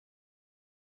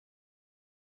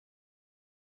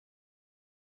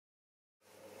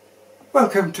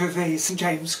Welcome to the St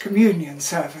James Communion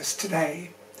service today.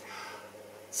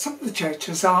 Some of the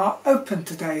churches are open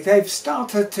today. They've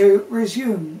started to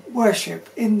resume worship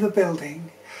in the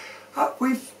building.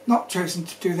 We've not chosen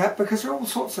to do that because there are all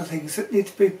sorts of things that need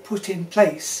to be put in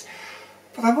place.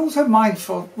 But I'm also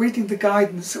mindful, reading the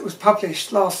guidance that was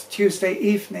published last Tuesday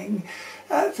evening,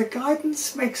 the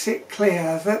guidance makes it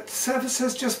clear that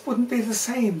services just wouldn't be the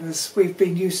same as we've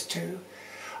been used to.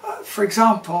 For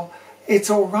example,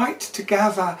 it's all right to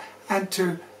gather and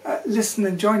to listen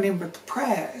and join in with the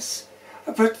prayers,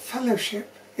 but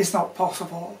fellowship is not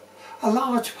possible. A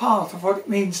large part of what it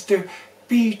means to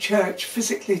be church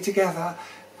physically together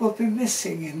will be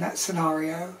missing in that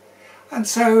scenario. And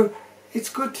so it's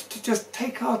good to just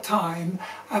take our time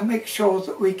and make sure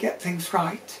that we get things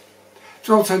right.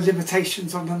 There are also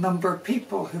limitations on the number of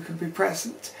people who can be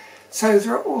present. So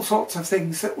there are all sorts of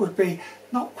things that would be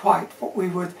not quite what we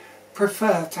would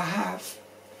prefer to have.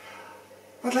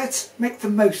 But let's make the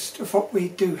most of what we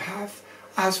do have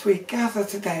as we gather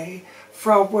today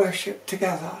for our worship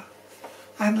together.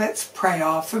 And let's pray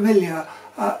our familiar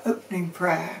opening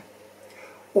prayer.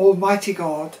 Almighty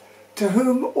God, to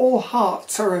whom all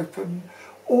hearts are open,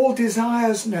 all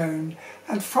desires known,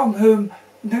 and from whom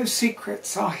no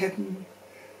secrets are hidden,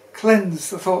 cleanse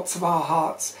the thoughts of our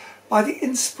hearts by the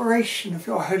inspiration of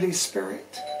your Holy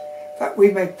Spirit, that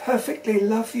we may perfectly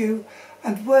love you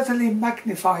and worthily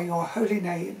magnify your holy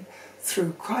name,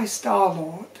 through Christ our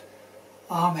Lord.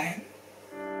 Amen.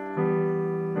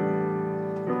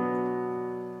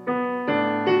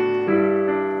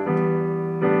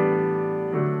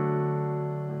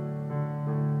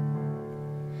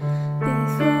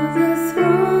 Before the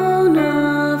throne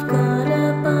of God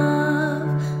above,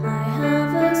 I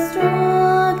have a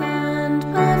strong and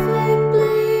perfect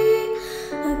plea,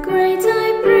 a great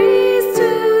high priest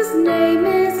whose name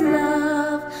is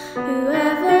love,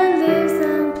 whoever lives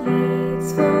and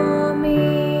pleads for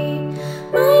me.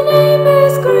 My name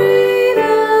is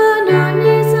graven on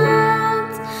his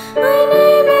hands, my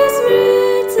name is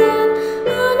written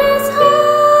on his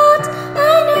heart.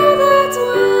 I know that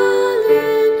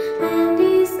well and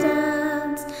he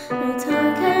stands. No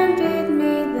tongue can bid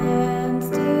me thence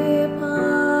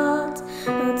depart.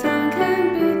 No tongue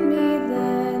can bid me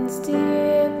thence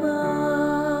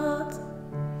depart.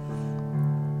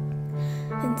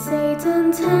 And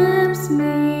Satan tempts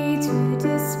me to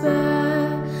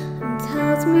despair and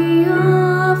tells me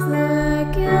of the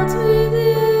guilt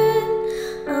within.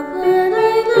 But I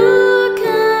look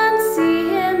and see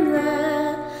him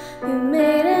there, who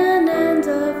made an end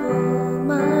of all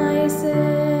my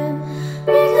sin.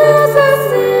 Because a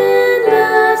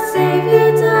sinless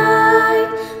Saviour died,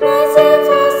 my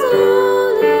sinful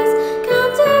soul is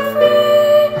counted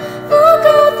free. For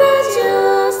God the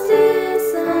just is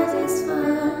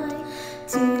satisfied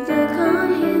to look on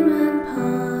him and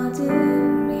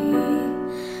pardon me,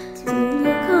 to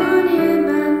look on him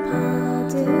and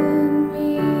pardon me.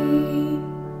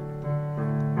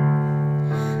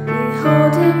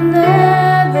 Behold him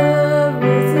there, the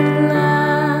risen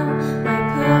Lamb, my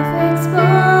perfect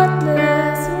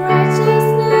spotless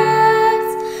righteousness,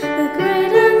 the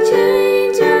great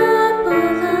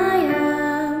unchangeable I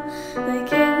am, the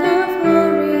King of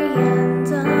glory and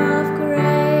of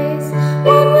grace.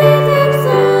 One with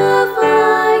himself I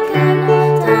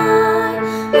cannot die,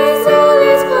 my soul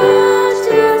is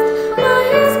purchased by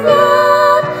his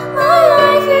blood, my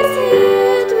life is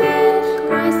hid with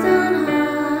Christ on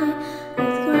high,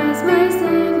 with Christ my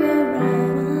Saviour and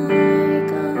my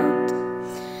God,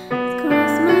 with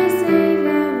Christ my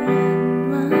Saviour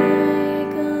and my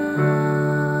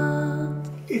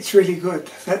God. It's really good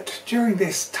that during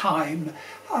this time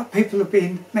people have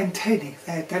been maintaining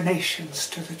their donations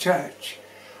to the church.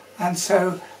 And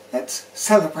so let's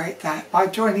celebrate that by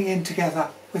joining in together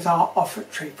with our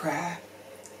offertory prayer.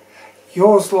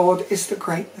 Yours, Lord, is the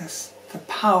greatness, the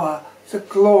power, the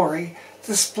glory,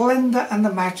 the splendour and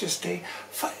the majesty,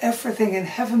 for everything in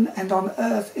heaven and on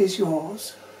earth is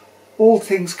yours. All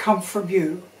things come from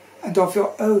you, and of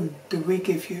your own do we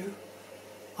give you.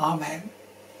 Amen.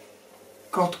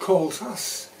 God calls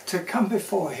us to come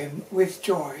before him with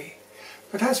joy.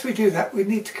 But as we do that, we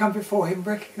need to come before him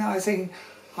recognising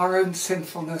our own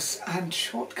sinfulness and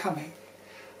shortcoming,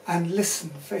 and listen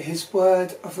for his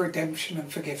word of redemption and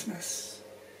forgiveness.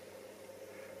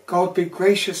 God, be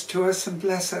gracious to us and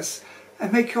bless us,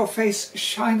 and make your face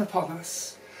shine upon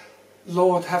us.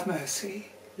 Lord, have mercy.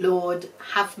 Lord,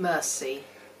 have mercy.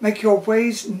 Make your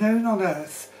ways known on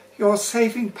earth, your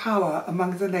saving power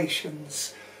among the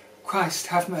nations. Christ,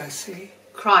 have mercy.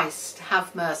 Christ,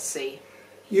 have mercy.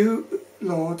 You,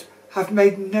 Lord, have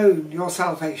made known your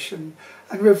salvation,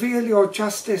 and reveal your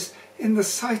justice in the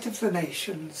sight of the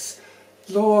nations.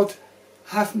 Lord,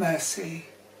 have mercy.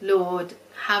 Lord,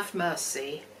 have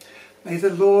mercy. May the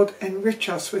Lord enrich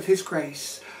us with his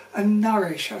grace and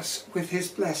nourish us with his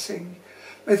blessing.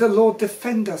 May the Lord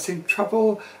defend us in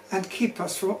trouble and keep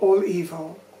us from all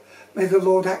evil. May the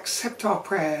Lord accept our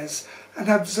prayers and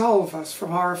absolve us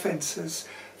from our offences,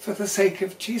 for the sake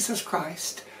of Jesus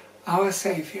Christ, our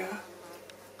Saviour.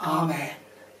 Amen.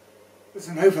 There's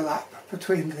an overlap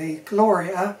between the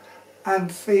Gloria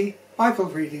and the Bible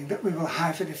reading that we will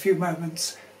have in a few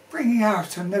moments, bringing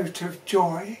out a note of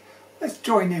joy. Let's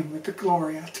join in with the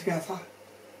Gloria together.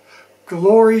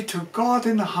 Glory to God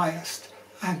in the highest,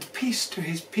 and peace to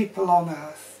his people on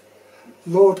earth.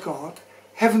 Lord God,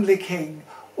 Heavenly King,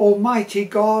 Almighty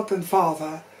God and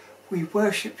Father, we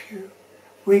worship you,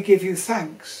 we give you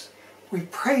thanks, we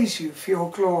praise you for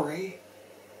your glory.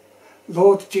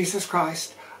 Lord Jesus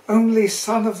Christ, only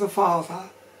Son of the Father,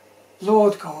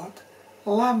 Lord God,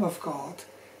 Lamb of God,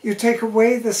 you take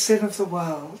away the sin of the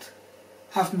world.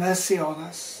 Have mercy on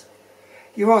us.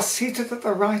 You are seated at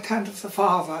the right hand of the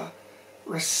Father.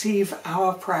 Receive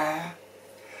our prayer.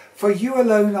 For you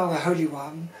alone are the Holy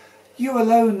One, you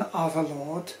alone are the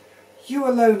Lord, you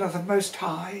alone are the Most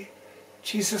High,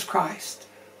 Jesus Christ,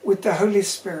 with the Holy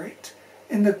Spirit,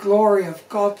 in the glory of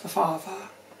God the Father.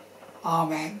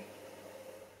 Amen.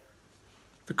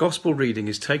 The Gospel reading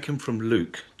is taken from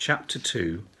Luke chapter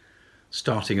 2,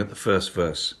 starting at the first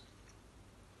verse.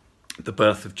 The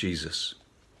birth of Jesus.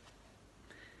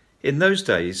 In those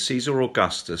days, Caesar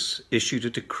Augustus issued a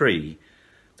decree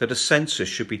that a census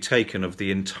should be taken of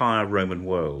the entire Roman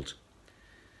world.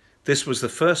 This was the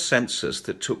first census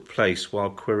that took place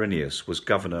while Quirinius was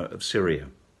governor of Syria.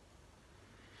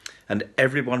 And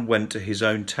everyone went to his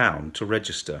own town to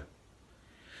register.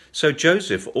 So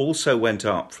Joseph also went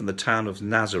up from the town of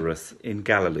Nazareth in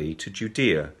Galilee to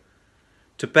Judea,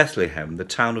 to Bethlehem, the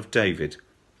town of David,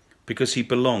 because he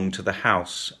belonged to the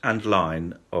house and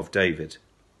line of David.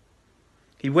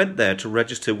 He went there to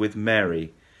register with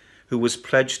Mary, who was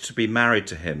pledged to be married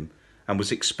to him and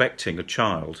was expecting a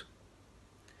child.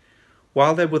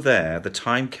 While they were there, the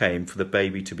time came for the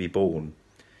baby to be born,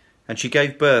 and she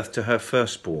gave birth to her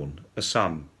firstborn, a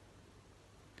son.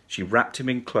 She wrapped him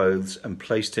in clothes and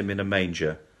placed him in a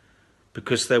manger,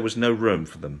 because there was no room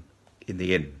for them in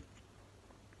the inn.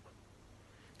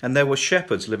 And there were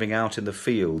shepherds living out in the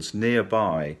fields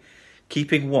nearby,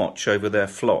 keeping watch over their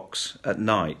flocks at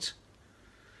night.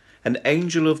 An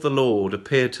angel of the Lord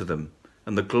appeared to them,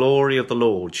 and the glory of the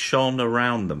Lord shone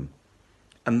around them,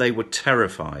 and they were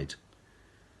terrified.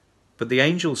 But the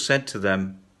angel said to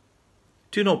them,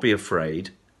 "Do not be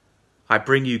afraid. I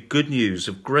bring you good news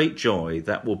of great joy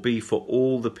that will be for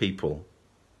all the people.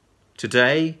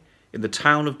 Today, in the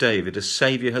town of David, a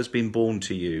Saviour has been born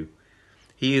to you.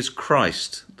 He is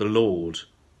Christ the Lord.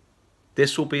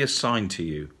 This will be a sign to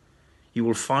you. You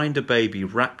will find a baby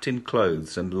wrapped in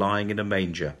clothes and lying in a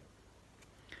manger."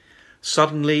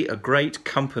 Suddenly a great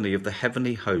company of the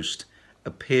heavenly host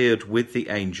appeared with the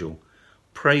angel,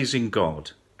 praising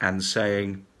God and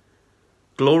saying,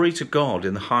 "Glory to God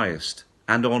in the highest,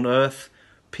 and on earth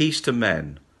peace to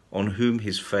men on whom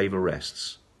his favour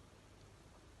rests."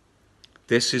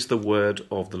 This is the word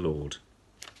of the Lord.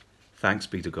 Thanks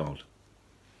be to God.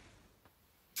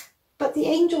 But the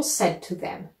angel said to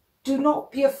them, "Do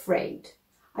not be afraid.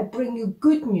 I bring you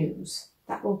good news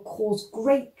that will cause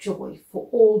great joy for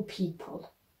all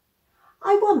people.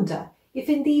 I wonder if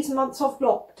in these months of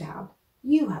lockdown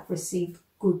you have received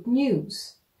good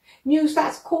news. News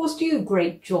that's caused you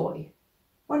great joy.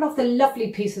 One of the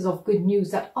lovely pieces of good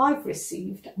news that I've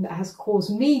received and that has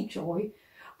caused me joy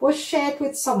was shared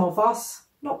with some of us,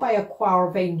 not by a choir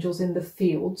of angels in the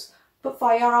fields, but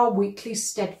via our weekly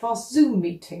steadfast Zoom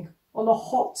meeting on a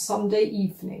hot Sunday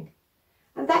evening.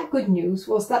 And that good news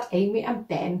was that Amy and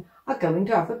Ben are going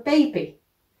to have a baby.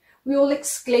 We all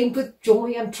exclaimed with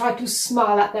joy and tried to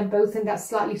smile at them both in that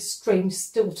slightly strange,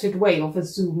 stilted way of a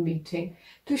Zoom meeting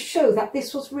to show that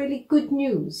this was really good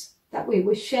news that we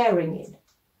were sharing in.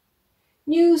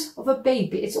 News of a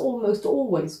baby is almost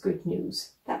always good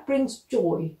news that brings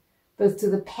joy both to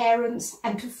the parents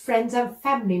and to friends and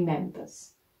family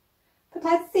members. But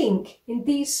I think in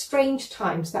these strange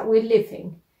times that we're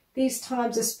living, these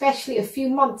times especially a few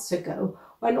months ago,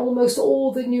 when almost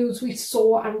all the news we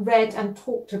saw and read and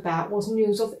talked about was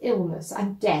news of illness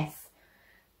and death,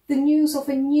 the news of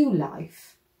a new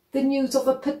life, the news of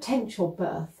a potential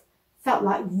birth, felt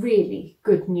like really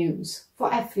good news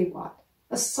for everyone,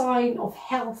 a sign of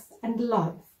health and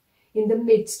life in the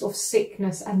midst of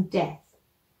sickness and death.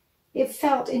 It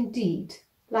felt indeed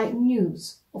like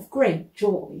news of great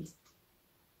joy.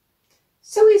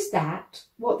 So is that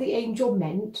what the angel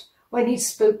meant when he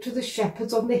spoke to the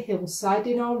shepherds on the hillside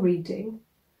in our reading?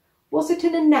 Was it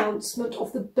an announcement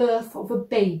of the birth of a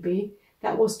baby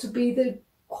that was to be the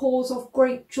cause of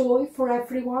great joy for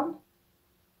everyone?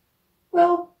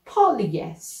 Well, partly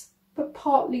yes, but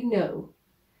partly no.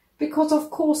 Because of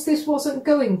course this wasn't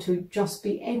going to just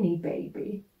be any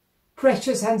baby,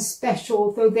 precious and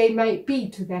special though they might be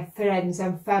to their friends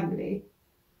and family.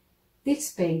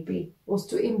 This baby was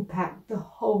to impact the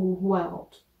whole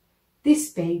world.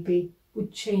 This baby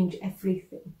would change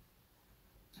everything.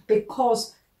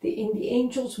 Because in the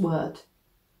angel's word,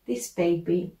 this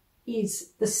baby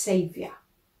is the Saviour.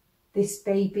 This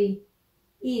baby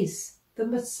is the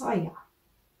Messiah.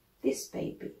 This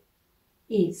baby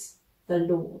is the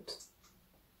Lord.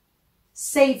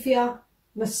 Saviour,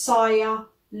 Messiah,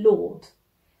 Lord.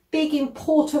 Big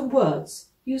important words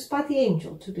used by the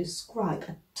angel to describe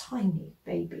a tiny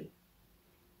baby.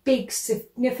 Big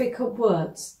significant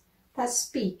words that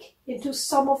speak into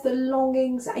some of the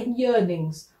longings and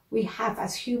yearnings we have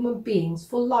as human beings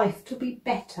for life to be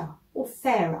better or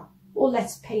fairer or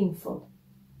less painful.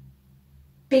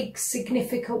 Big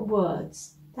significant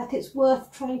words that it's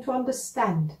worth trying to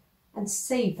understand and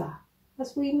savour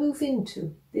as we move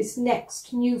into this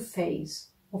next new phase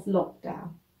of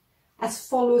lockdown, as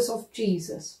followers of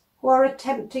Jesus who are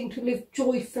attempting to live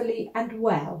joyfully and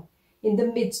well in the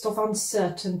midst of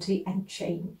uncertainty and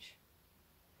change.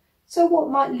 So what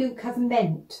might Luke have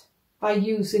meant by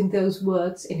using those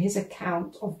words in his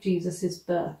account of Jesus'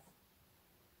 birth?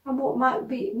 And what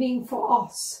might it mean for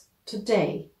us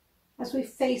today as we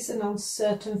face an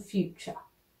uncertain future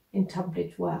in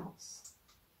Tunbridge Wells?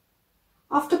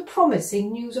 After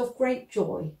promising news of great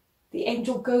joy, the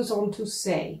angel goes on to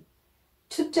say,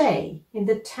 "Today in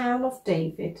the town of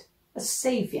David, a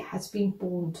Saviour has been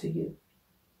born to you."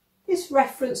 This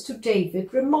reference to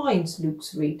David reminds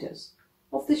Luke's readers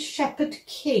of the shepherd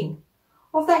king,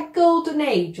 of that golden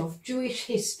age of Jewish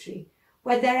history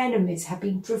when their enemies had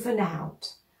been driven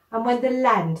out and when the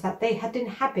land that they had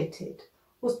inhabited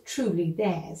was truly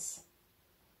theirs.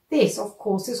 This, of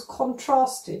course, is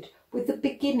contrasted with the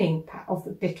beginning of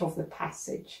the bit of the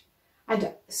passage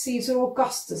and Caesar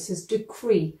Augustus's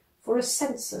decree for a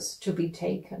census to be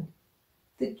taken.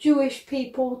 The Jewish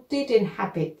people did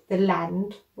inhabit the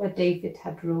land where David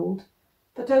had ruled,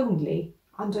 but only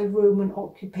under Roman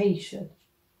occupation.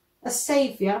 A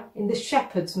saviour, in the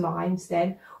shepherds' minds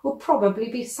then, would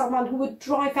probably be someone who would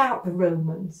drive out the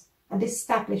Romans and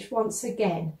establish once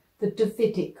again the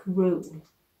Davidic rule.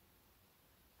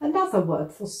 Another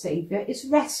word for saviour is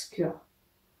rescuer.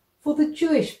 For the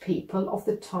Jewish people of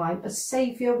the time, a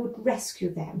saviour would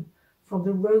rescue them from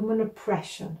the Roman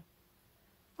oppression.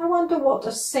 I wonder what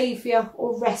a saviour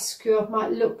or rescuer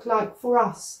might look like for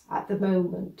us at the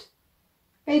moment.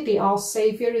 Maybe our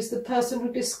saviour is the person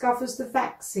who discovers the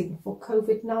vaccine for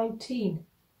COVID-19,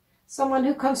 someone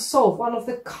who can solve one of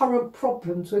the current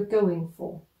problems we're going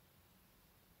for.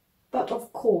 But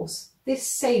of course, this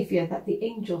saviour that the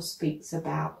angel speaks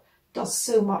about does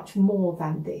so much more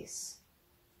than this.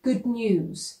 Good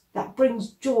news that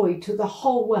brings joy to the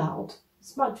whole world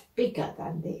is much bigger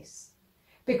than this.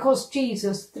 Because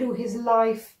Jesus, through his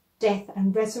life, death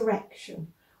and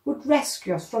resurrection, would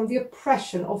rescue us from the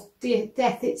oppression of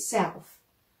death itself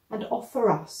and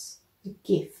offer us the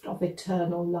gift of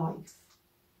eternal life.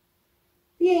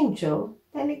 The angel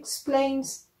then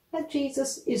explains that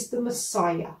Jesus is the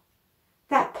Messiah,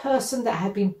 that person that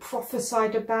had been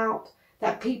prophesied about,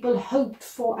 that people hoped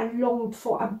for and longed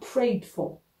for and prayed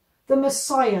for, the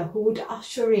Messiah who would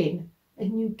usher in a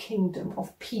new kingdom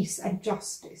of peace and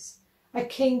justice, a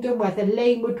kingdom where the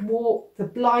lame would walk, the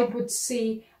blind would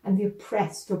see, and the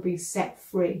oppressed would be set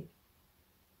free.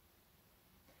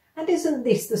 And isn't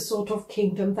this the sort of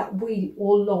kingdom that we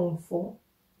all long for?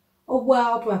 A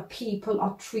world where people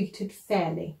are treated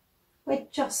fairly, where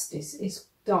justice is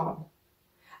done.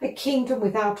 A kingdom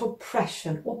without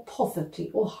oppression or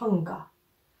poverty or hunger.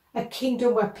 A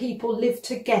kingdom where people live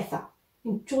together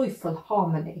in joyful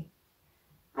harmony.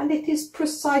 And it is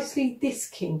precisely this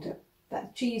kingdom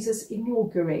that Jesus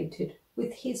inaugurated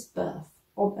with his birth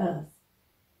on earth.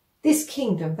 This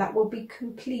kingdom that will be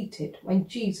completed when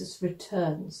Jesus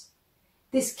returns.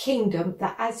 This kingdom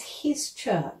that as his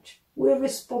church we're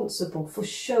responsible for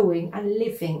showing and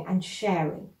living and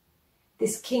sharing.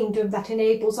 This kingdom that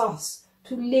enables us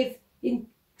to live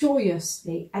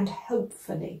joyously and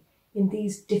hopefully in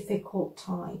these difficult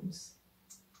times.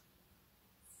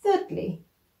 Thirdly,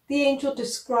 the angel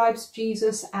describes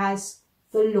Jesus as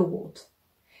the Lord.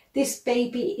 This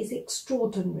baby is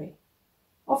extraordinary.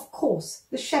 Of course,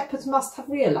 the shepherds must have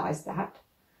realised that,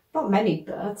 Not many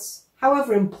births,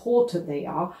 however important they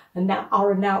are, and that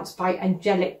are announced by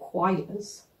angelic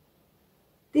choirs.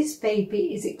 This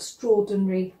baby is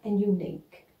extraordinary and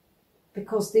unique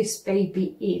because this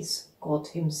baby is God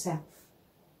himself.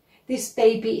 This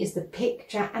baby is the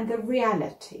picture and the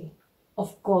reality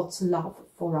of God's love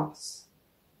for us.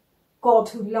 God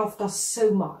who loved us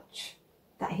so much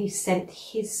that he sent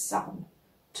his Son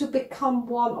to become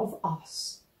one of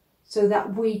us so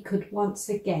that we could once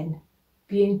again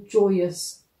be in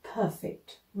joyous,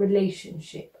 perfect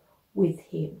relationship with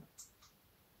him.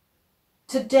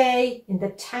 Today, in the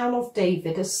town of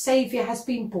David, a Saviour has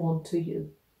been born to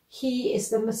you. He is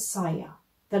the Messiah,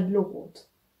 the Lord.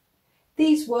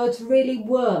 These words really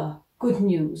were good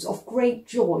news of great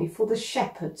joy for the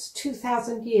shepherds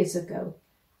 2,000 years ago,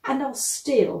 and are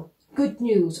still good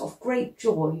news of great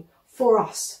joy for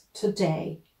us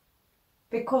today,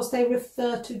 because they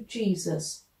refer to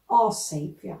Jesus, our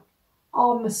Saviour,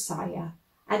 our Messiah,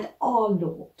 and our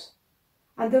Lord,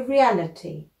 and the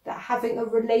reality that having a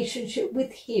relationship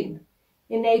with him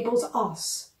enables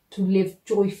us to live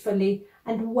joyfully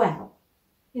and well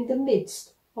in the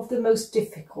midst of the most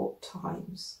difficult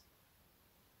times.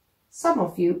 Some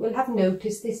of you will have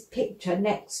noticed this picture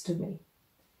next to me.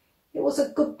 It was a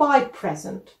goodbye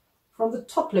present from the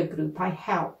toddler group I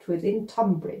helped with in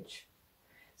Tunbridge.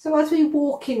 So as we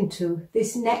walk into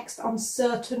this next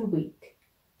uncertain week,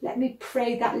 let me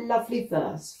pray that lovely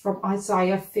verse from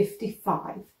Isaiah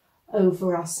 55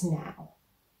 over us now.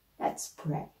 Let's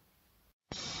pray.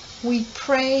 We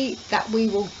pray that we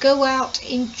will go out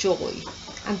in joy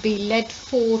and be led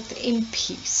forth in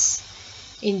peace.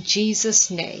 In Jesus'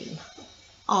 name,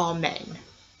 Amen.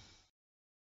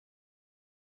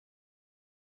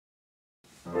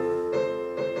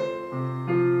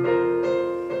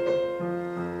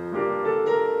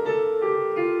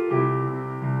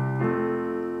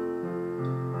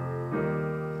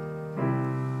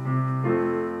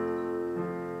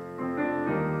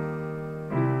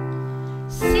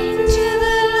 Sing to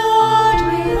the Lord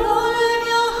with all of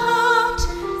your heart.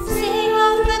 Sing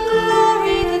of the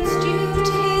glory that's due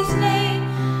to his name.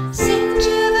 Sing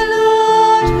to the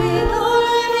Lord with all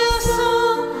of your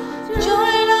soul.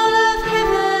 Join all of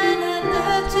heaven and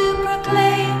earth to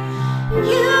proclaim.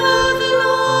 You are the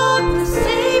Lord, the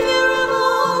Saviour of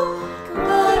all.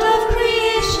 God of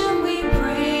creation, we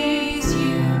praise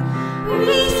you.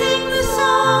 We sing the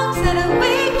songs that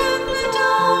awaken the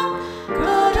dawn.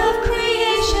 God of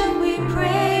creation, we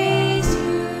praise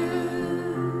you.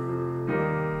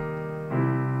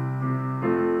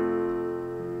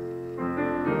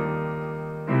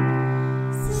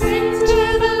 Sing to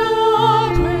the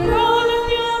Lord with all of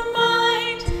your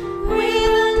mind.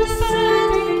 With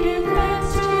understanding, give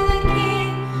thanks to the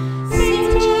King. Sing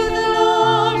to the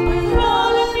Lord with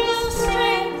all of your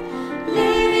strength.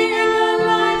 Living our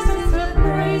lives as the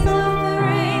praise of the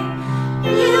Ring.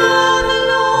 You are the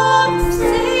Lord, the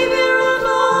Saviour of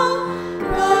all.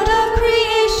 God of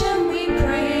creation, we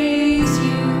praise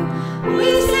you. We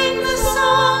sing the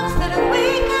songs that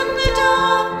awaken the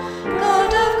dawn.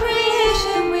 God of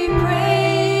creation, we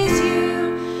praise you.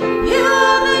 You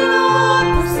are the Lord,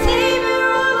 the Saviour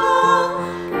of all.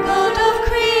 God of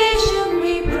creation,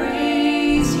 we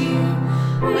praise you.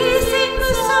 We sing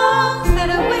the songs that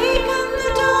awaken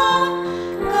the dawn.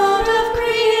 God of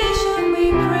creation, we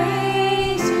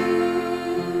praise you.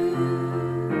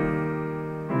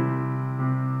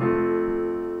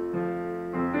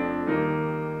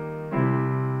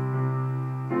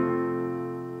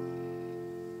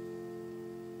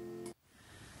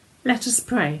 Let us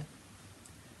pray.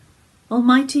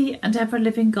 Almighty and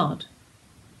ever-living God,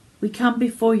 we come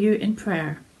before you in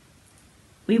prayer.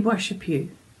 We worship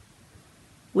you.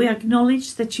 We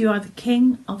acknowledge that you are the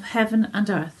King of heaven and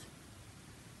earth.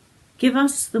 Give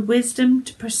us the wisdom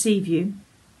to perceive you,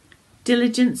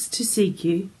 diligence to seek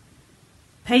you,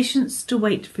 patience to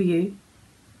wait for you,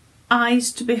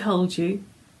 eyes to behold you,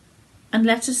 and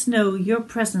let us know your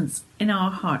presence in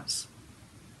our hearts.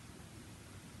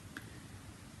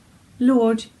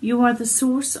 Lord, you are the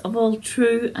source of all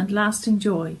true and lasting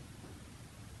joy.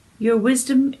 Your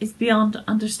wisdom is beyond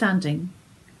understanding.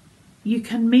 You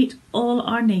can meet all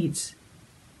our needs,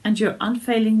 and your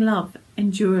unfailing love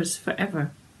endures forever.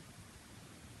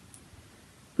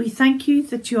 We thank you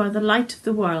that you are the light of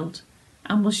the world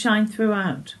and will shine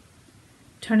throughout,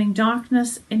 turning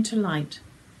darkness into light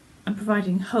and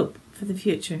providing hope for the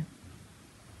future.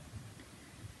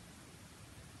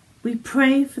 We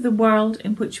pray for the world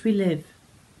in which we live.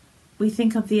 We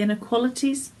think of the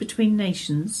inequalities between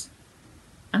nations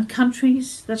and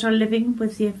countries that are living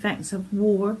with the effects of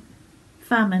war,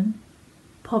 famine,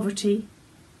 poverty,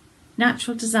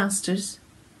 natural disasters,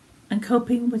 and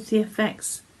coping with the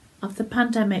effects of the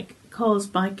pandemic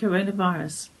caused by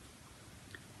coronavirus.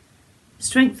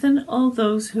 Strengthen all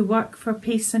those who work for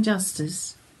peace and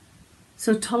justice,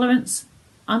 so tolerance,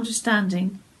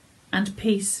 understanding, and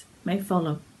peace may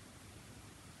follow.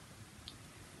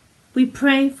 We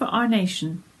pray for our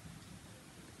nation.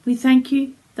 We thank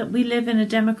you that we live in a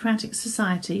democratic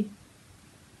society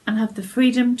and have the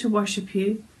freedom to worship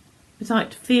you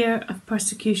without fear of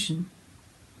persecution.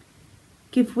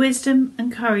 Give wisdom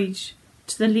and courage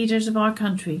to the leaders of our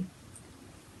country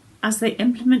as they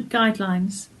implement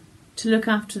guidelines to look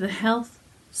after the health,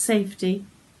 safety,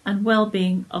 and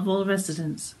well-being of all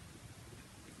residents.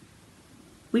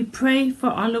 We pray for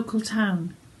our local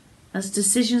town as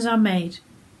decisions are made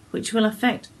which will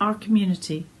affect our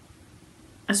community,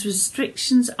 as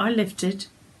restrictions are lifted,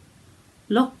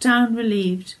 lockdown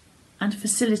relieved, and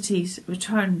facilities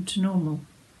return to normal.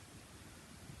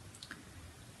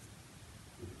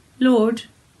 Lord,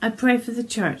 I pray for the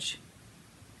Church.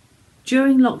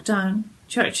 During lockdown,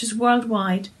 churches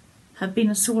worldwide have been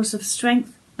a source of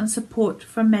strength and support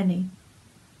for many.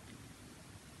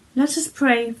 Let us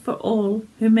pray for all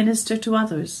who minister to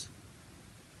others,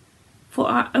 for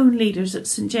our own leaders at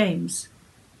St. James,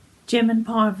 Jim and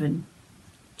Parvin,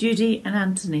 Judy and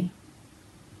Anthony,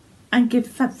 and give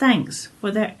thanks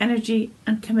for their energy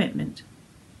and commitment.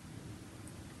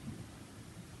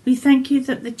 We thank you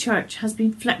that the Church has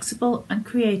been flexible and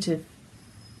creative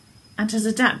and has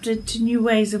adapted to new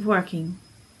ways of working,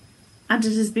 and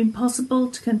it has been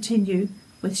possible to continue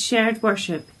with shared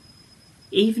worship,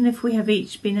 even if we have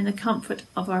each been in the comfort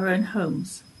of our own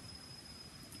homes.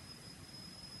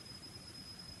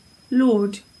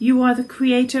 Lord, you are the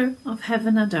creator of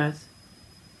heaven and earth.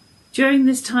 During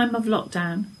this time of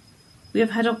lockdown, we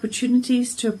have had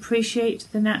opportunities to appreciate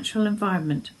the natural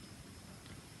environment.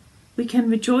 We can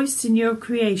rejoice in your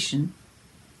creation.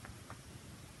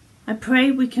 I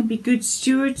pray we can be good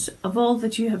stewards of all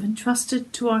that you have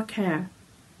entrusted to our care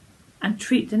and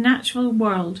treat the natural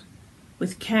world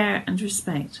with care and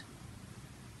respect.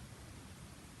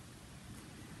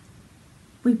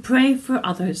 We pray for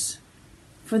others,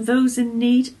 for those in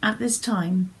need at this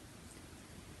time.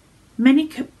 Many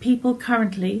people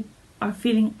currently are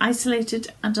feeling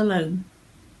isolated and alone.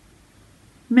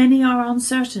 Many are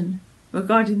uncertain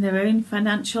regarding their own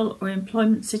financial or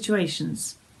employment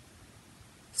situations.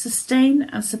 Sustain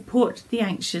and support the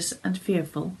anxious and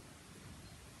fearful.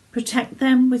 Protect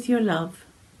them with your love.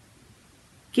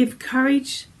 Give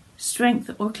courage,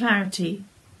 strength or clarity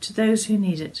to those who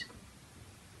need it.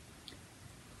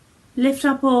 Lift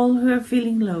up all who are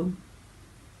feeling low,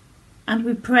 and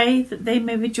we pray that they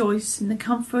may rejoice in the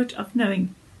comfort of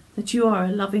knowing that you are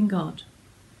a loving God.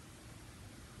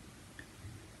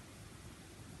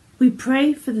 We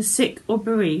pray for the sick or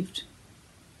bereaved.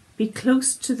 Be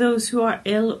close to those who are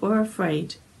ill or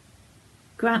afraid.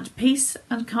 Grant peace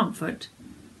and comfort,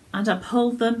 and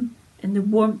uphold them in the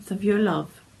warmth of your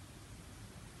love.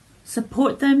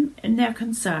 Support them in their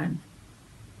concern.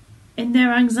 In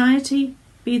their anxiety,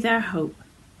 be their hope.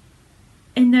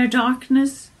 In their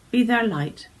darkness, be their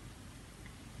light.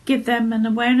 Give them an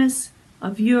awareness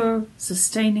of your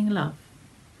sustaining love.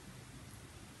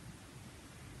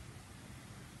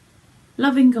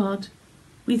 Loving God,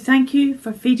 we thank you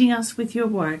for feeding us with your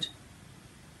word.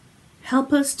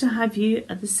 Help us to have you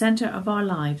at the centre of our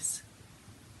lives.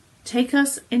 Take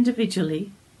us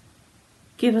individually.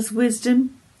 Give us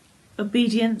wisdom,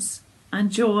 obedience, and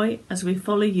joy as we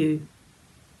follow you.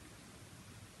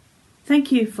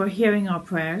 Thank you for hearing our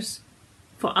prayers,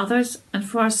 for others and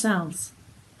for ourselves,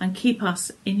 and keep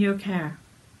us in your care.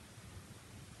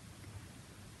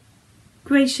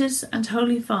 Gracious and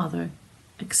Holy Father,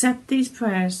 accept these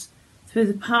prayers through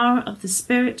the power of the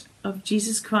Spirit of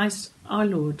Jesus Christ our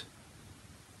Lord.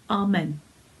 Amen.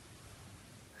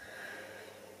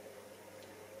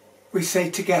 We say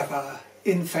together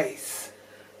in faith,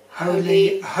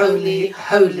 Holy, holy,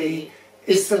 holy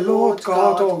is the Lord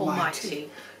God Almighty,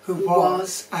 who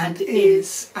was and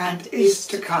is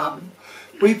to come.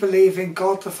 We believe in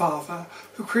God the Father,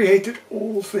 who created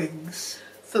all things.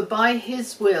 For by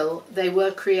his will they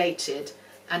were created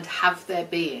and have their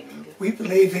being. We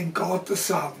believe in God the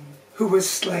Son, who was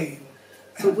slain.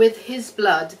 For with his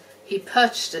blood he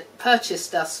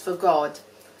purchased us for God,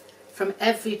 from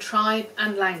every tribe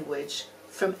and language,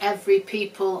 from every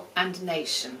people and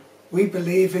nation. We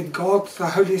believe in God the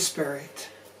Holy Spirit.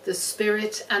 The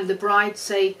Spirit and the bride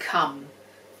say, Come.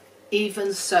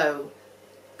 Even so,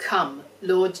 come,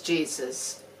 Lord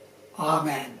Jesus.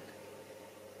 Amen.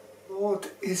 Lord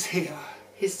is here.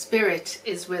 His Spirit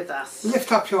is with us.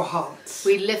 Lift up your hearts.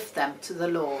 We lift them to the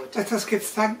Lord. Let us give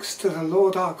thanks to the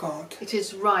Lord our God. It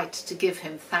is right to give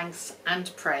him thanks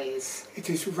and praise.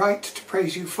 It is right to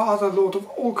praise you, Father, Lord of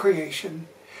all creation.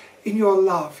 In your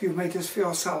love you made us for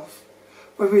yourself.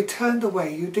 When we turned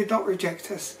away, you did not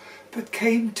reject us, but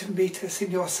came to meet us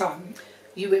in your Son.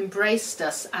 You embraced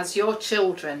us as your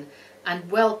children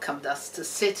and welcomed us to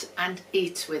sit and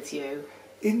eat with you.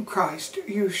 In Christ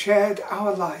you shared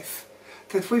our life,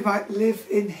 that we might live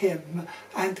in him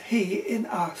and he in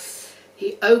us.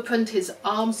 He opened his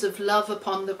arms of love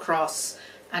upon the cross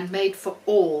and made for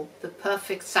all the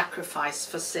perfect sacrifice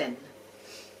for sin.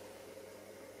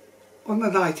 On the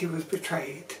night he was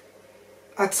betrayed,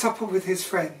 at supper with his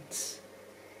friends,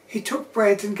 he took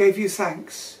bread and gave you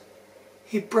thanks.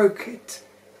 He broke it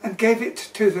and gave it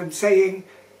to them, saying,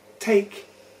 "Take,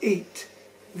 eat.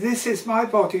 This is my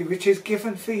body which is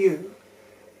given for you.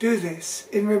 Do this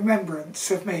in remembrance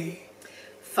of me."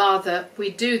 Father, we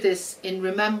do this in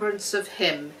remembrance of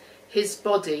him. His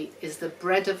body is the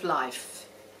bread of life.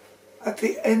 At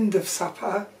the end of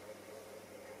supper,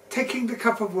 taking the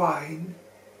cup of wine,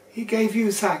 he gave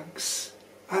you thanks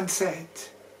and said,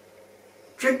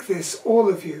 "Drink this, all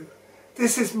of you.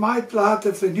 This is my blood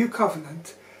of the new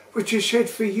covenant, which is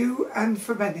shed for you and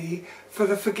for many for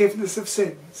the forgiveness of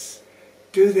sins.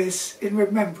 Do this in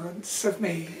remembrance of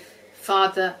me."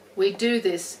 Father, we do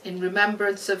this in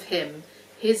remembrance of him.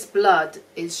 His blood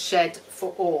is shed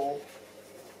for all.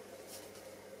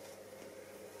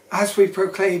 As we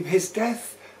proclaim his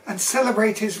death and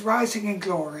celebrate his rising in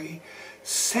glory,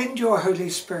 send your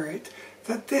Holy Spirit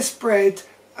that this bread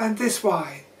and this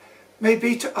wine may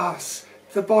be to us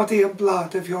the body and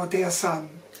blood of your dear Son.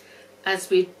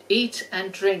 As we eat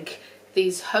and drink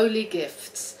these holy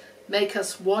gifts, make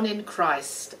us one in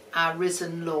Christ, our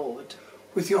risen Lord.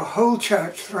 With your whole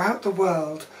church throughout the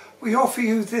world, we offer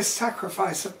you this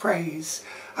sacrifice of praise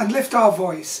and lift our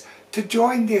voice to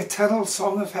join the eternal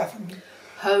song of heaven.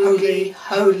 Holy,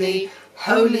 holy,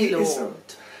 holy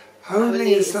Lord.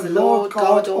 Holy is the Lord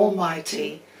God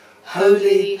Almighty.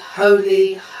 Holy,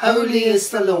 holy, holy is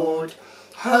the Lord.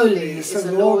 Holy is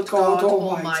the Lord God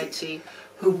Almighty,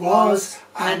 who was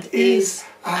and is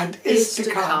to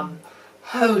come.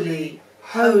 Holy,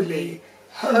 holy,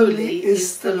 holy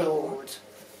is the Lord.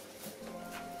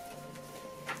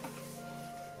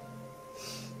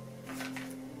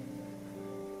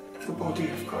 The body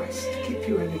of Christ keep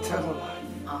you in eternal life.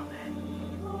 Amen.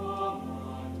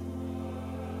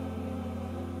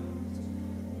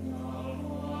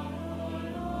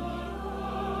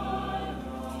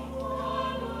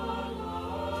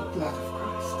 The blood of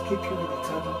Christ keep you in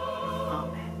eternal life.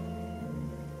 Amen.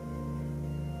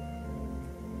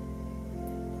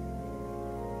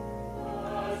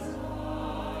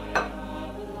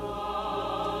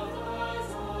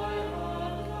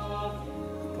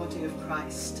 The body of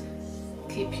Christ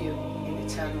keep you in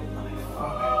eternal life.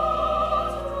 Amen.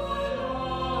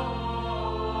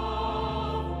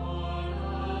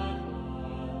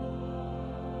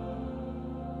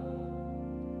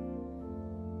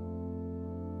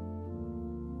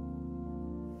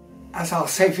 As our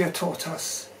Saviour taught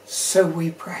us, so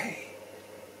we pray.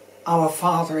 Our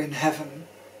Father in heaven,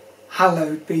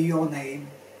 hallowed be your name.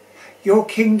 Your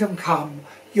kingdom come,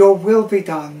 your will be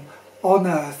done, on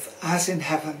earth as in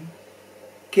heaven.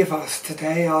 Give us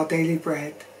today our daily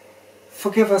bread.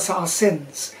 Forgive us our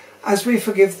sins, as we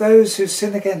forgive those who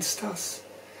sin against us.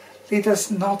 Lead us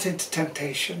not into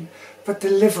temptation, but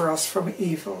deliver us from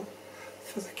evil.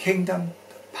 For the kingdom,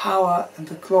 the power and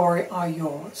the glory are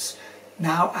yours,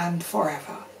 now and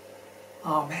forever.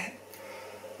 Amen.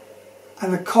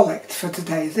 And the collect for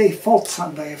today, the fourth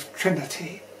Sunday of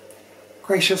Trinity.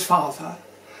 Gracious Father,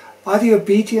 by the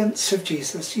obedience of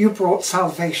Jesus, you brought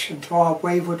salvation to our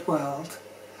wayward world.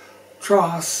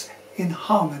 Draw us in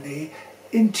harmony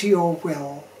into your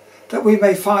will, that we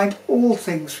may find all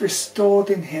things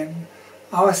restored in him,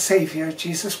 our Saviour,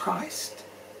 Jesus Christ.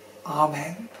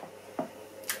 Amen.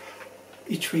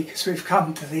 Each week as we've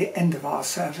come to the end of our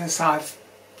service, I've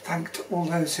thanked all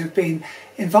those who've been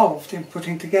involved in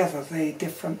putting together the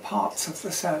different parts of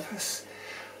the service.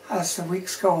 As the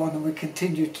weeks go on and we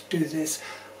continue to do this,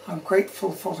 I'm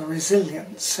grateful for the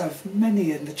resilience of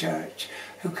many in the church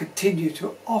who continue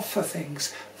to offer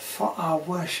things for our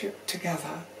worship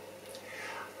together.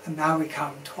 And now we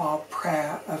come to our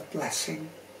prayer of blessing.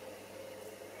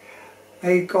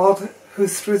 May God, who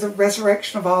through the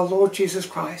resurrection of our Lord Jesus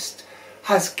Christ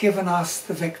has given us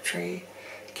the victory,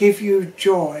 give you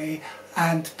joy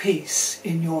and peace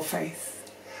in your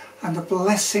faith, and the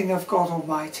blessing of God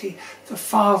Almighty, the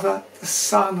Father, the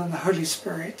Son and the Holy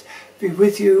Spirit be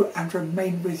with you and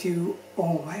remain with you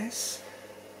always.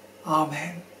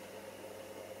 Amen.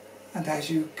 And as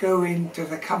you go into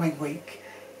the coming week,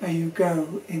 may you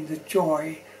go in the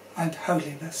joy and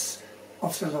holiness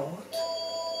of the Lord.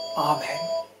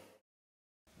 Amen.